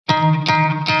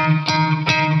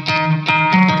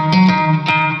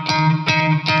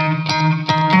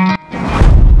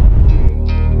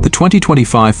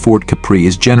2025 Ford Capri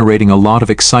is generating a lot of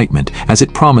excitement as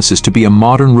it promises to be a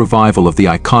modern revival of the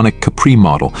iconic Capri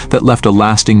model that left a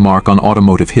lasting mark on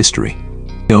automotive history.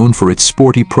 Known for its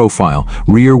sporty profile,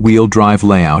 rear-wheel drive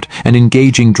layout, and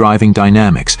engaging driving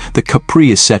dynamics, the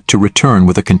Capri is set to return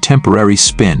with a contemporary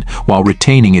spin while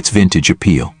retaining its vintage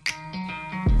appeal.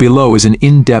 Below is an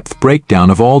in-depth breakdown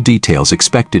of all details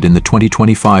expected in the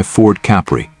 2025 Ford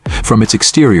Capri, from its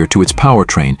exterior to its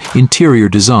powertrain, interior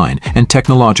design, and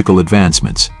technological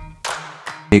advancements.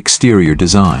 Exterior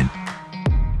design.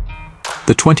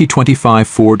 The 2025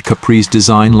 Ford Capri's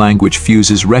design language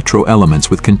fuses retro elements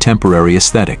with contemporary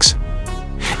aesthetics.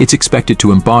 It's expected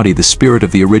to embody the spirit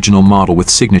of the original model with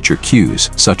signature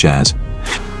cues, such as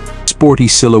sporty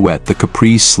silhouette. The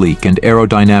Capri's sleek and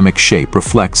aerodynamic shape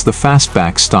reflects the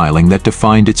fastback styling that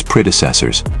defined its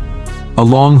predecessors. A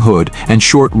long hood and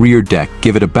short rear deck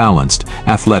give it a balanced,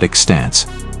 athletic stance.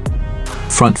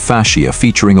 Front fascia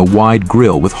featuring a wide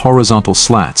grille with horizontal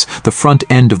slats, the front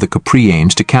end of the Capri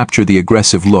aims to capture the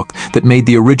aggressive look that made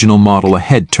the original model a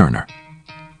head-turner.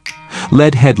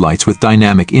 LED headlights with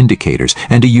dynamic indicators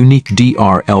and a unique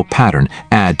DRL pattern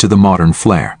add to the modern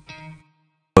flair.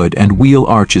 Hood and wheel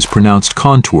arches. Pronounced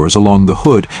contours along the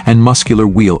hood and muscular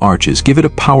wheel arches give it a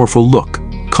powerful look,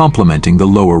 complementing the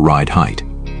lower ride height.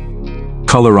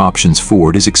 Color options.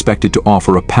 Ford is expected to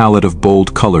offer a palette of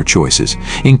bold color choices,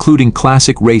 including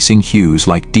classic racing hues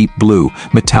like deep blue,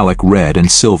 metallic red,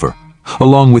 and silver,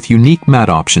 along with unique matte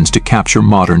options to capture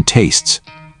modern tastes.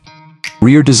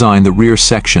 Rear design. The rear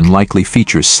section likely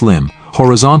features slim,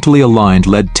 horizontally aligned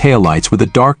LED taillights with a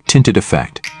dark tinted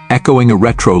effect, echoing a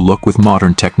retro look with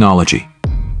modern technology.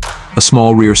 A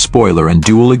small rear spoiler and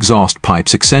dual exhaust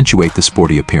pipes accentuate the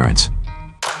sporty appearance.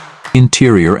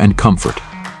 Interior and comfort.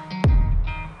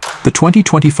 The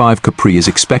 2025 Capri is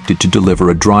expected to deliver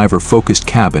a driver-focused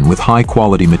cabin with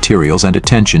high-quality materials and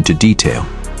attention to detail.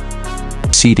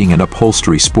 Seating and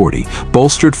upholstery. Sporty,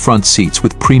 bolstered front seats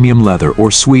with premium leather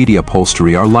or suede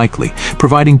upholstery are likely,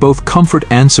 providing both comfort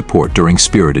and support during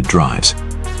spirited drives.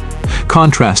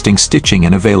 Contrasting stitching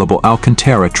and available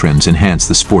Alcantara trims enhance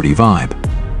the sporty vibe.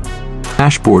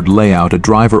 Dashboard layout. A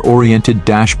driver-oriented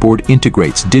dashboard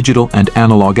integrates digital and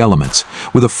analog elements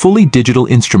with a fully digital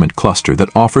instrument cluster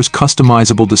that offers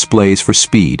customizable displays for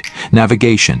speed,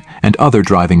 navigation, and other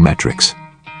driving metrics.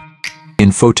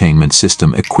 Infotainment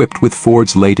system. Equipped with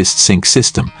Ford's latest sync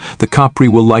system, the Capri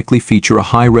will likely feature a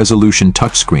high-resolution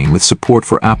touchscreen with support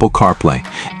for Apple CarPlay,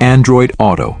 Android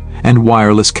Auto, and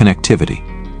wireless connectivity.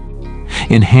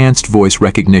 Enhanced voice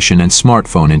recognition and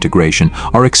smartphone integration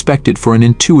are expected for an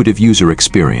intuitive user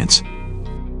experience.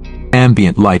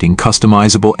 Ambient lighting.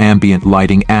 Customizable ambient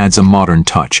lighting adds a modern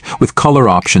touch, with color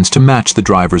options to match the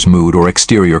driver's mood or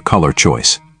exterior color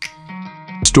choice.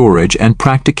 Storage and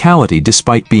practicality.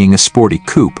 Despite being a sporty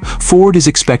coupe, Ford is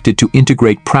expected to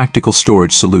integrate practical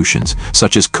storage solutions,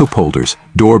 such as cup holders,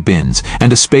 door bins,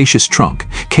 and a spacious trunk,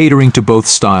 catering to both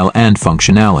style and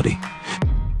functionality.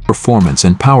 Performance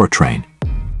and powertrain.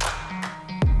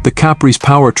 The Capri's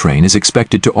powertrain is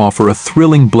expected to offer a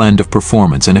thrilling blend of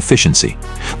performance and efficiency.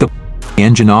 The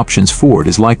engine options. Ford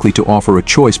is likely to offer a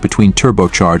choice between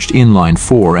turbocharged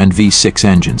inline-four and V6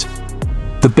 engines.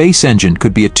 The base engine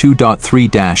could be a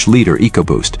 2.3-liter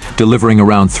EcoBoost, delivering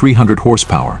around 300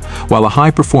 horsepower, while a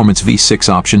high-performance V6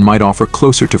 option might offer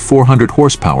closer to 400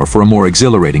 horsepower for a more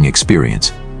exhilarating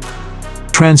experience.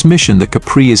 Transmission. The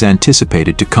Capri is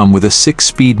anticipated to come with a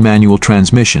 6-speed manual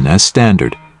transmission as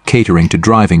standard, catering to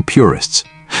driving purists.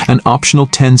 An optional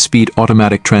 10-speed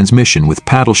automatic transmission with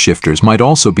paddle shifters might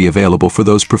also be available for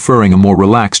those preferring a more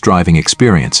relaxed driving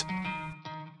experience.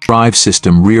 Drive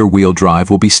system. Rear-wheel drive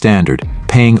will be standard,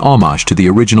 paying homage to the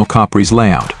original Capri's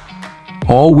layout.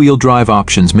 All-wheel drive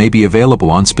options may be available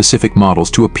on specific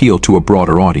models to appeal to a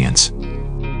broader audience.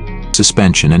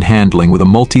 Suspension and handling. With a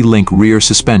multi-link rear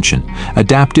suspension,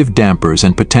 adaptive dampers,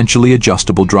 and potentially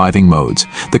adjustable driving modes,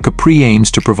 the Capri aims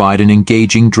to provide an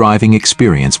engaging driving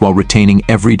experience while retaining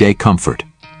everyday comfort.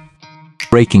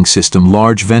 Braking system.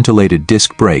 Large ventilated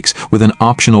disc brakes with an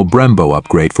optional Brembo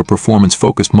upgrade for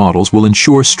performance-focused models will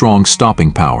ensure strong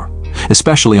stopping power,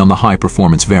 especially on the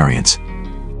high-performance variants.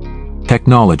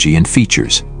 Technology and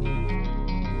features.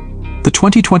 The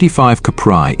 2025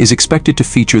 Capri is expected to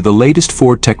feature the latest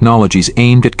Ford technologies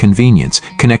aimed at convenience,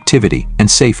 connectivity, and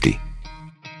safety.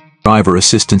 Driver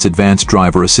assistance. Advanced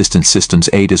driver assistance systems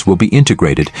ADAS will be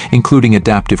integrated, including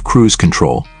adaptive cruise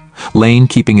control, lane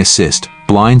keeping assist,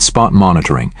 blind spot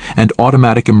monitoring, and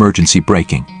automatic emergency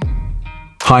braking.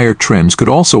 Higher trims could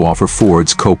also offer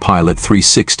Ford's Co-Pilot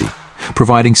 360,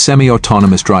 providing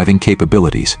semi-autonomous driving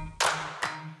capabilities.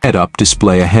 Head-up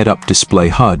display. A head-up display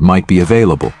HUD might be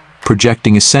available,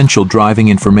 projecting essential driving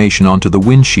information onto the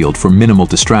windshield for minimal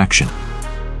distraction.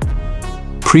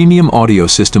 Premium audio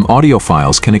system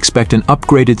audiophiles can expect an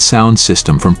upgraded sound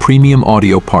system from premium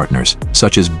audio partners,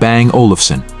 such as Bang &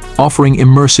 Olufsen, offering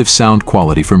immersive sound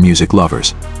quality for music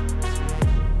lovers.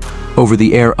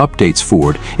 Over-the-air updates.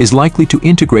 Ford is likely to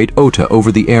integrate OTA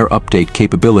over-the-air update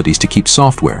capabilities to keep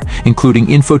software, including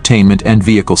infotainment and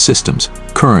vehicle systems,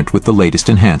 current with the latest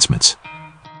enhancements.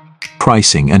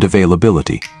 Pricing and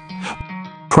availability.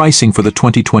 Pricing for the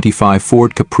 2025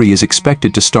 Ford Capri is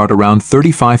expected to start around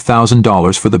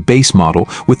 $35,000 for the base model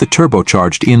with the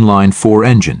turbocharged inline-four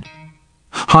engine.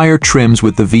 Higher trims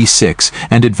with the V6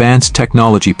 and advanced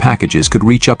technology packages could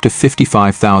reach up to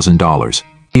 $55,000.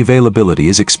 Availability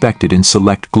is expected in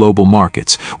select global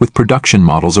markets, with production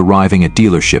models arriving at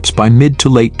dealerships by mid to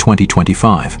late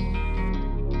 2025.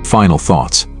 Final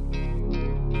thoughts.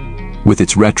 With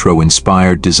its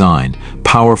retro-inspired design,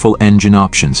 powerful engine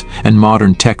options, and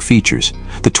modern tech features,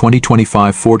 the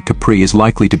 2025 Ford Capri is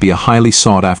likely to be a highly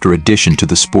sought-after addition to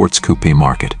the sports coupe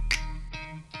market.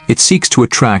 It seeks to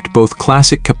attract both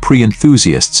classic Capri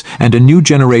enthusiasts and a new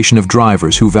generation of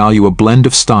drivers who value a blend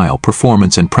of style,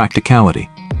 performance, and practicality.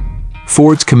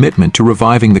 Ford's commitment to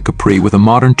reviving the Capri with a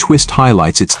modern twist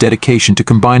highlights its dedication to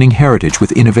combining heritage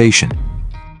with innovation.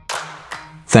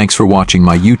 Thanks for watching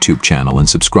my YouTube channel and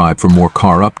subscribe for more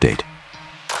car update.